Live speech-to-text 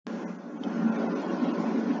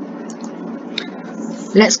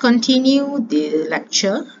Let's continue the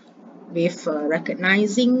lecture with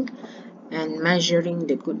recognizing and measuring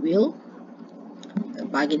the goodwill, the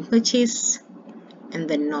bargain purchase, and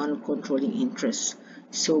the non-controlling interest.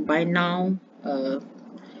 So by now,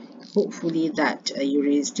 hopefully that you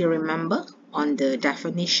really still remember on the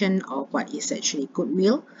definition of what is actually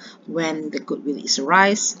goodwill, when the goodwill is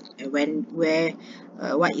arise, and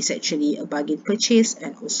what is actually a bargain purchase,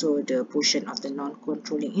 and also the portion of the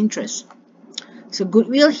non-controlling interest. So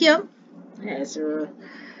goodwill here as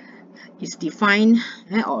is defined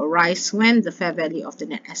or arise when the fair value of the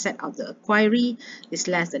net asset of the acquiree is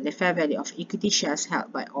less than the fair value of equity shares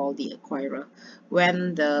held by all the acquirer.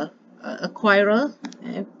 When the acquirer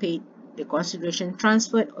paid the consideration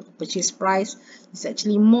transferred or the purchase price is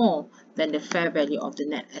actually more than the fair value of the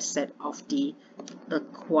net asset of the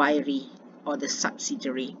acquiree or the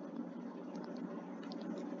subsidiary.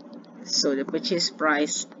 So the purchase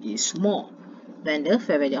price is more than the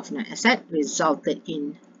fair value of net asset, resulted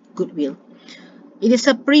in goodwill. It is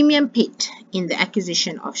a premium paid in the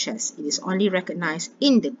acquisition of shares. It is only recognized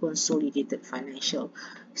in the consolidated financial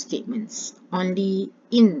statements, only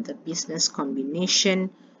in the business combination,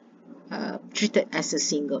 treated as a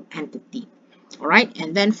single entity. Alright,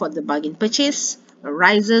 and then for the bargain purchase,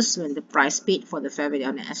 arises when the price paid for the fair value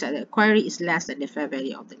of the asset of the acquiree is less than the fair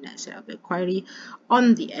value of the net asset of the acquiree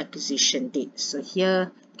on the acquisition date. So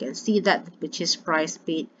here you can see that the purchase price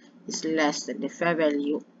paid is less than the fair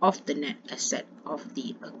value of the net asset of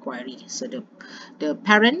the acquiree. So the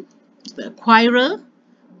parent, the acquirer,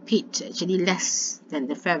 paid actually less than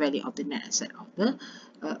the fair value of the net asset of the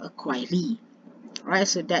acquiree. Alright,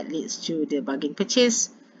 so that leads to the bargain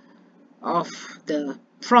purchase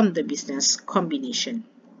from the business combination.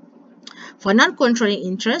 For non-controlling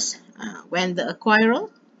interest, when the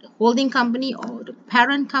acquirer, the holding company or the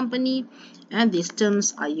parent company, and these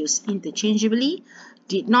terms are used interchangeably,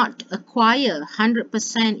 did not acquire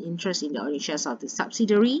 100% interest in the ordinary shares of the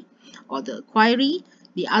subsidiary or the acquiree,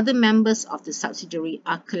 the other members of the subsidiary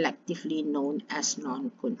are collectively known as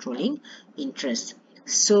non-controlling interest.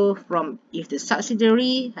 So if the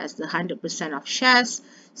subsidiary has the 100% of shares,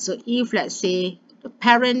 so if let's say the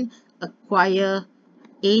parent acquire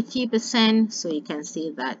 80%, so you can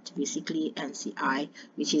say that basically NCI,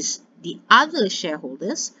 which is the other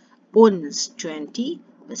shareholders, owns 20%.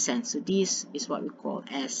 So this is what we call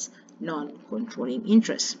as non-controlling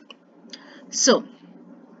interest. So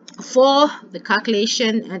for the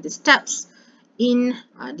calculation and the steps in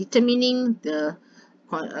determining the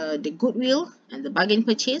goodwill and the bargain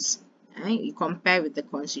purchase, you compare with the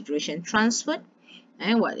consideration transferred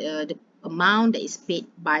and what the amount that is paid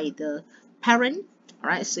by the parent.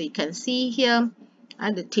 Alright, so you can see here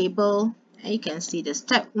at the table, you can see the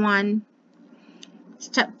step 1,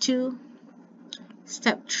 step 2,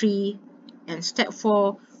 step 3, and step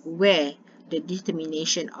 4, where the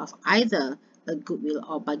determination of either a goodwill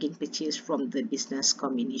or bargain purchase from the business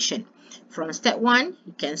combination. From step 1,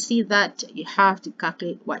 you can see that you have to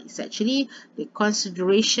calculate what is actually the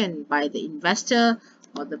consideration by the investor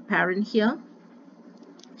or the parent here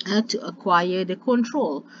to acquire the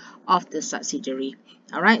control of the subsidiary.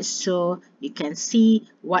 Alright, so you can see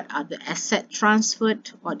what are the asset transferred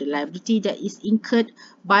or the liability that is incurred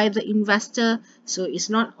by the investor. So it's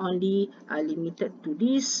not only limited to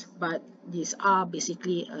this, but these are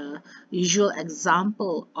basically a usual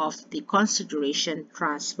example of the consideration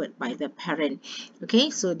transferred by the parent. Okay,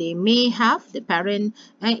 so they may have, the parent,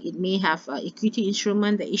 it may have equity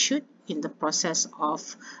instrument that issued in the process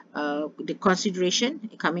of the consideration,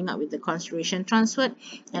 coming up with the consideration transferred,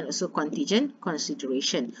 and also contingent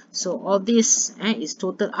consideration. So all this is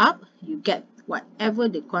totaled up, you get whatever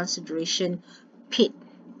the consideration paid,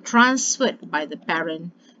 transferred by the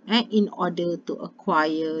parent in order to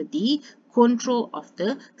acquire the control of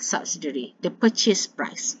the subsidiary, the purchase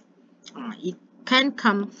price. It can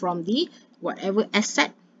come from the whatever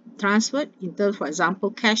asset transferred in terms, for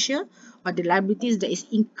example, cash here, or the liabilities that is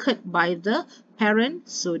incurred by the parent.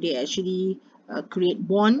 So they actually create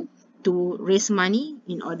bond to raise money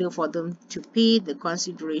in order for them to pay the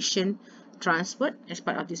consideration transferred as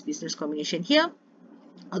part of this business combination here,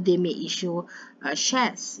 or they may issue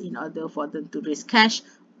shares in order for them to raise cash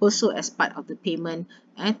also as part of the payment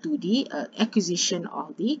to the acquisition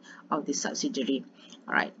of the subsidiary.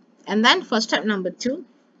 Alright, and then for step number 2,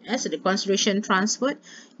 so the consideration transferred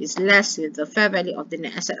is less with the fair value of the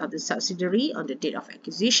net asset of the subsidiary on the date of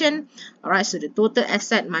acquisition. Alright, so the total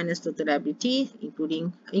asset minus total liability,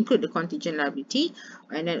 include the contingent liability,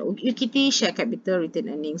 and then equity, share capital, retained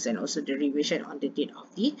earnings, and also the revision on the date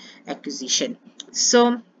of the acquisition.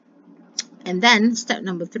 So And then step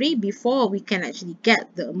number 3, before we can actually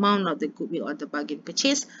get the amount of the goodwill or the bargain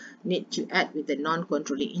purchase, need to add with the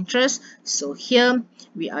non-controlling interest. So here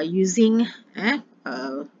we are using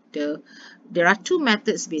there are two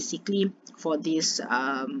methods basically for this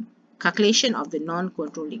calculation of the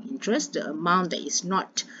non-controlling interest. The amount that is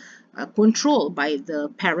not controlled by the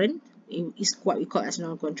parent is what we call as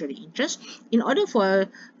non-controlling interest. In order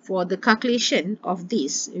for the calculation of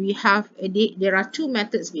this, we have there are two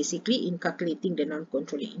methods basically in calculating the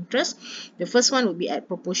non-controlling interest. The first one would be at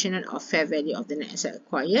proportionate of fair value of the net asset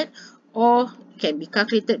acquired, or can be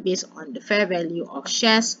calculated based on the fair value of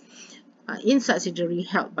shares in subsidiary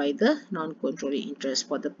held by the non-controlling interest.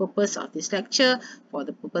 For the purpose of this lecture, for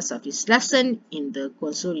the purpose of this lesson, in the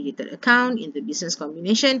consolidated account, in the business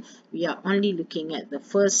combination, we are only looking at the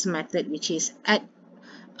first method, which is at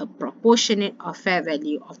a proportionate of fair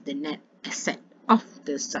value of the net asset of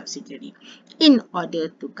the subsidiary. In order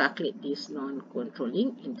to calculate this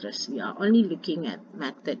non-controlling interest, we are only looking at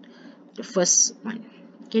method, the first one.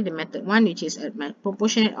 Okay, the method 1, which is at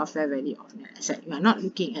proportionate of fair value of net asset. You are not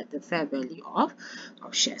looking at the fair value of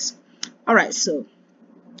shares. Alright, so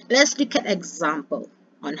let's look at example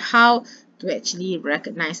on how to actually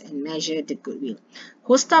recognize and measure the goodwill.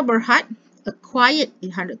 Hosta Berhad acquired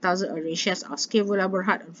 800,000 ordinary shares of Scaevola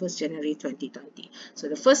Berhad on 1st January 2020. So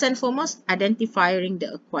the first and foremost, identifying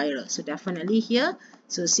the acquirer. So definitely here,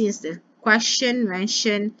 so since the question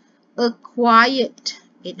mentioned acquired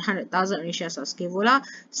 800,000 ordinary shares of Scaevola,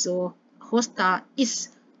 so Hosta is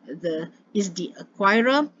the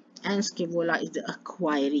acquirer and Scaevola is the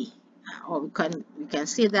acquiree. Or we can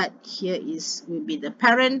say that here will be the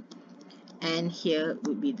parent and here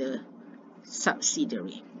will be the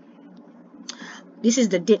subsidiary. This is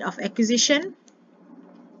the date of acquisition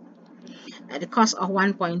at the cost of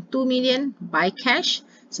 1.2 million by cash.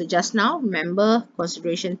 So just now, remember,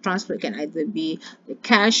 consideration transfer can either be the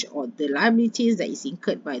cash or the liabilities that is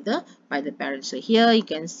incurred by the parent. So here you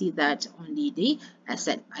can see that only the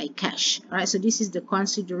asset by cash. Alright, so this is the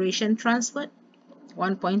consideration transferred.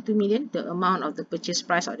 1.2 million, the amount of the purchase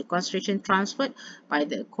price or the consideration transferred by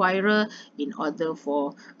the acquirer in order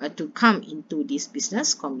for to come into this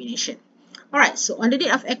business combination. Alright, so on the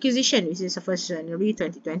date of acquisition, which is the 1st January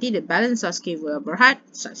 2020, the balance of Scaevola Berhad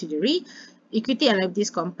subsidiary, equity and liabilities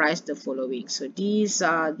comprise the following. So these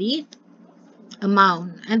are the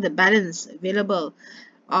amount and the balance available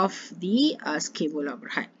of the Scaevola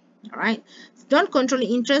Berhad. Alright,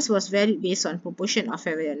 non-controlling interest was valued based on proportion of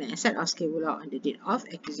fair value and asset of Scaevola on the date of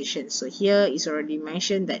acquisition. So here is already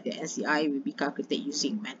mentioned that the NCI will be calculated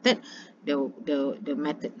using method the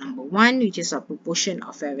method number 1, which is a proportion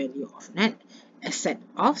of fair value of net asset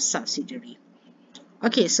of subsidiary.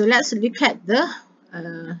 Okay, so let's look at the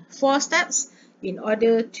 4 steps in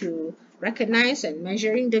order to recognize and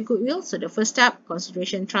measuring the goodwill. So the first step,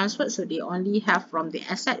 consideration transfer. So they only have from the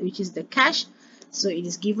asset, which is the cash. So it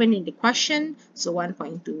is given in the question, so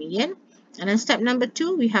 1.2 million. And then step number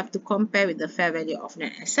 2, we have to compare with the fair value of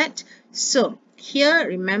net asset. So here,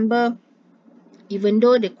 remember, even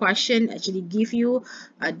though the question actually give you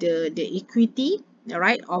the equity,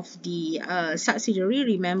 right, of the subsidiary,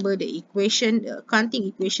 remember the equation, the accounting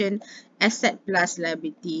equation, asset plus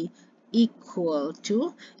liability equal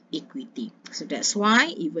to equity. So that's why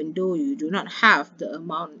even though you do not have the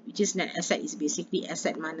amount, which is net asset, is basically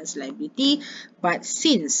asset minus liability, but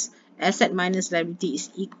since asset minus liability is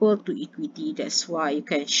equal to equity, that's why you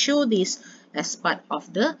can show this as part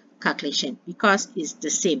of the calculation, because it's the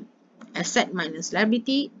same. Asset minus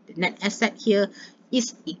liability, the net asset here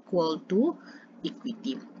is equal to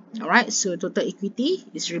equity. Alright, so total equity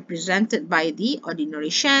is represented by the ordinary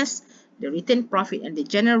shares, the retained profit, and the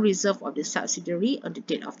general reserve of the subsidiary on the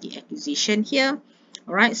date of the acquisition here.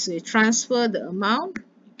 Alright, so you transfer the amount, you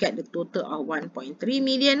get the total of 1.3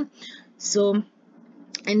 million. So,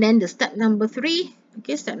 and then the step number 3,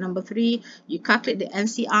 okay, step number 3, you calculate the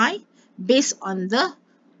NCI based on the,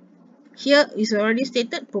 here is already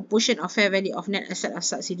stated, proportion of fair value of net asset of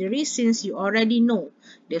subsidiary. Since you already know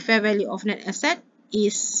the fair value of net asset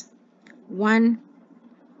is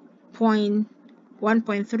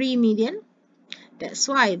 1.3 million, that's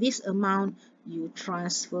why this amount you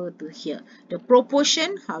transfer to here. The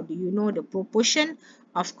proportion, how do you know the proportion?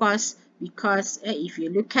 Of course, because if you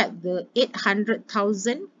look at the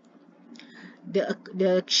 800,000,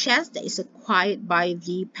 the shares that is acquired by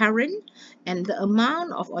the parent, and the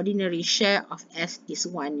amount of ordinary share of S is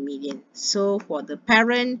 1 million. So for the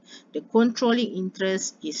parent, the controlling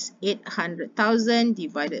interest is 800,000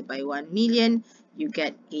 divided by 1 million, you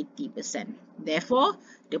get 80%. Therefore,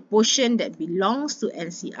 the portion that belongs to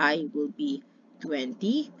NCI will be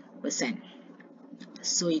 20%.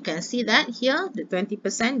 So you can see that here, the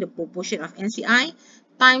 20%, the proportion of NCI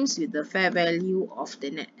times with the fair value of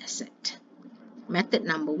the net asset. Method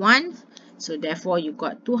number 1. So therefore you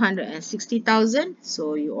got 260,000.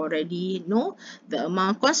 So you already know the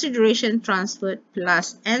amount consideration transferred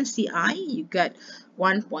plus NCI. You got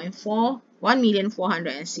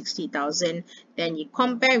 1,460,000. Then you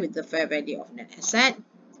compare with the fair value of net asset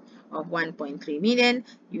of 1.3 million.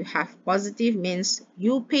 You have positive, means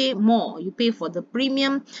you pay more, you pay for the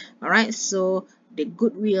premium. All right, so the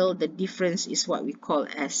goodwill, the difference is what we call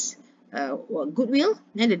as goodwill,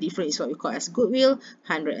 and the difference is what we call as goodwill,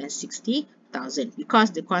 160,000,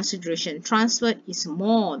 because the consideration transferred is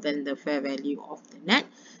more than the fair value of the net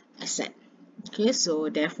asset. Okay, so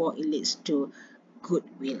therefore it leads to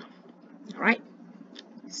goodwill. All right,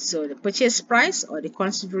 so the purchase price or the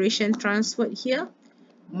consideration transferred here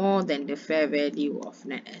more than the fair value of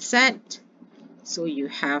net asset, so you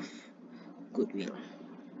have goodwill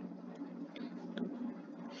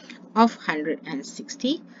of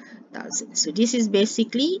 160,000. So this is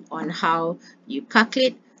basically on how you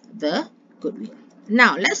calculate the goodwill.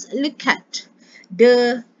 Now let's look at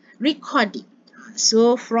the recording.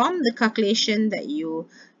 So from the calculation that you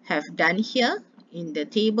have done here in the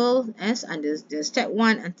table as under the step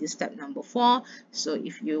 1 until step number 4, so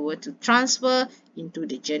if you were to transfer into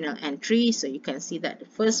the journal entry, so you can see that the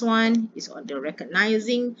first one is on the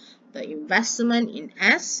recognizing the investment in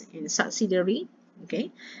S, in subsidiary.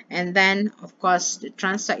 Okay, and then of course the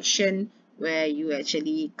transaction where you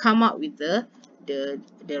actually come up with the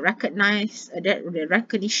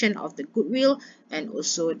recognition of the goodwill and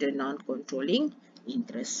also the non-controlling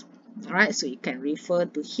interest. All right, so you can refer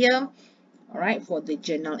to here, all right, for the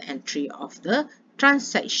journal entry of the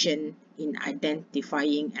transaction in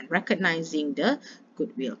identifying and recognizing the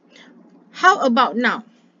goodwill. How about now?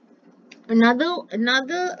 Another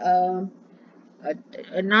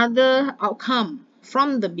outcome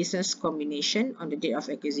from the business combination on the date of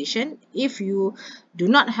acquisition. If you do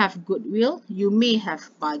not have goodwill, you may have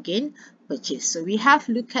bargain purchase. So we have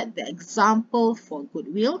looked at the example for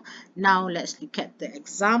goodwill. Now let's look at the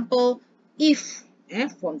example if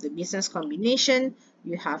from the business combination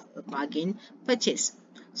you have a bargain purchase.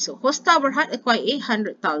 So Hosta Berhad acquired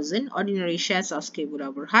 800,000 ordinary shares of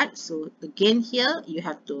Skebola Berhad. So again here you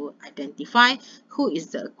have to identify who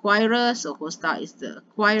is the acquirer. So Hosta is the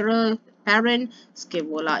acquirer, parent,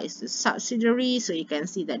 Skebola is the subsidiary. So you can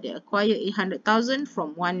see that they acquired 800,000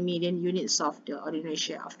 from 1 million units of the ordinary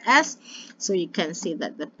share of S. So you can see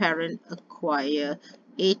that the parent acquire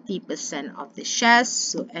 80% of the shares.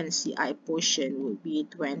 So NCI portion would be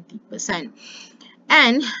 20%.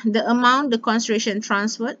 And the amount, the consideration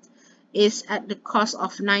transferred is at the cost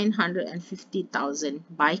of 950,000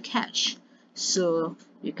 by cash. So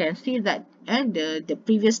you can see that the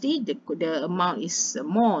previously the amount is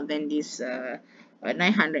more than this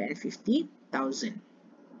 950,000.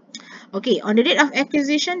 Okay, on the date of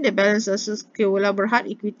acquisition, the balance versus Skebola Berhad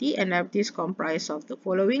equity and liabilities comprise of the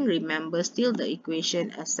following. Remember still the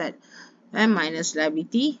equation asset minus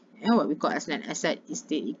liability, and what we call as net asset is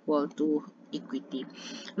still equal to equity.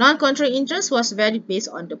 Non-controlling interest was valued based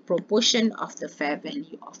on the proportion of the fair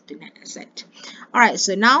value of the net asset. Alright,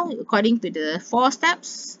 so now according to the 4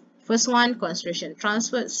 steps, first one, consideration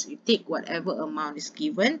transfers, you take whatever amount is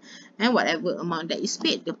given and whatever amount that is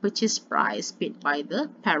paid, the purchase price paid by the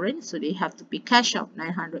parent, so they have to pay cash of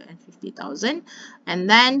 950,000, and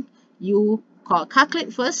then you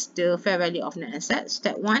calculate first the fair value of net asset,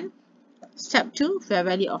 step 1. Step 2, fair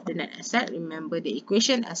value of the net asset. Remember the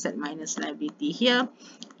equation, asset minus liability here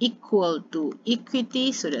equal to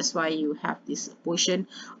equity. So that's why you have this portion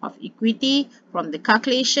of equity from the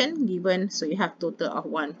calculation given. So you have total of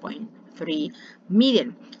 1.3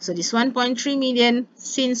 million. So this 1.3 million,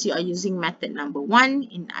 since you are using method number 1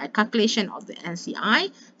 in calculation of the NCI,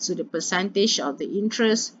 so the percentage of the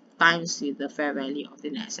interest times with the fair value of the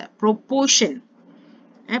net asset. Proportion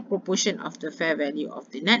of the fair value of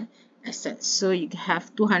the net assets. So you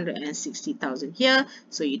have 260,000 here.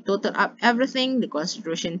 So you total up everything, the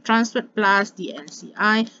consideration transferred plus the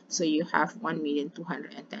NCI. So you have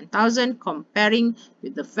 1,210,000 comparing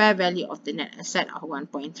with the fair value of the net asset of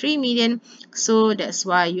 1.3 million. So that's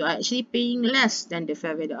why you are actually paying less than the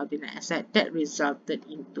fair value of the net asset. That resulted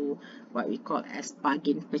into what we call as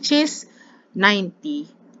bargain purchase,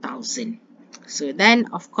 90,000. So then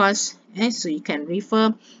of course, so you can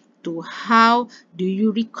refer to how do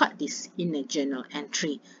you record this in a journal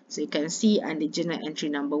entry. So you can see under journal entry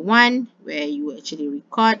number 1 where you actually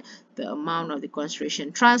record the amount of the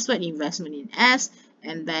consideration transferred, investment in S,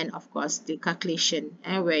 and then of course the calculation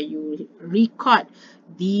where you record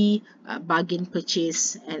the bargain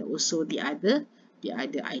purchase and also the other the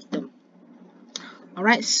other item.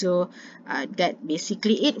 Alright, so that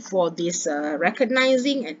basically it for this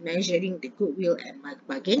recognizing and measuring the goodwill and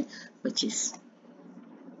bargain purchase.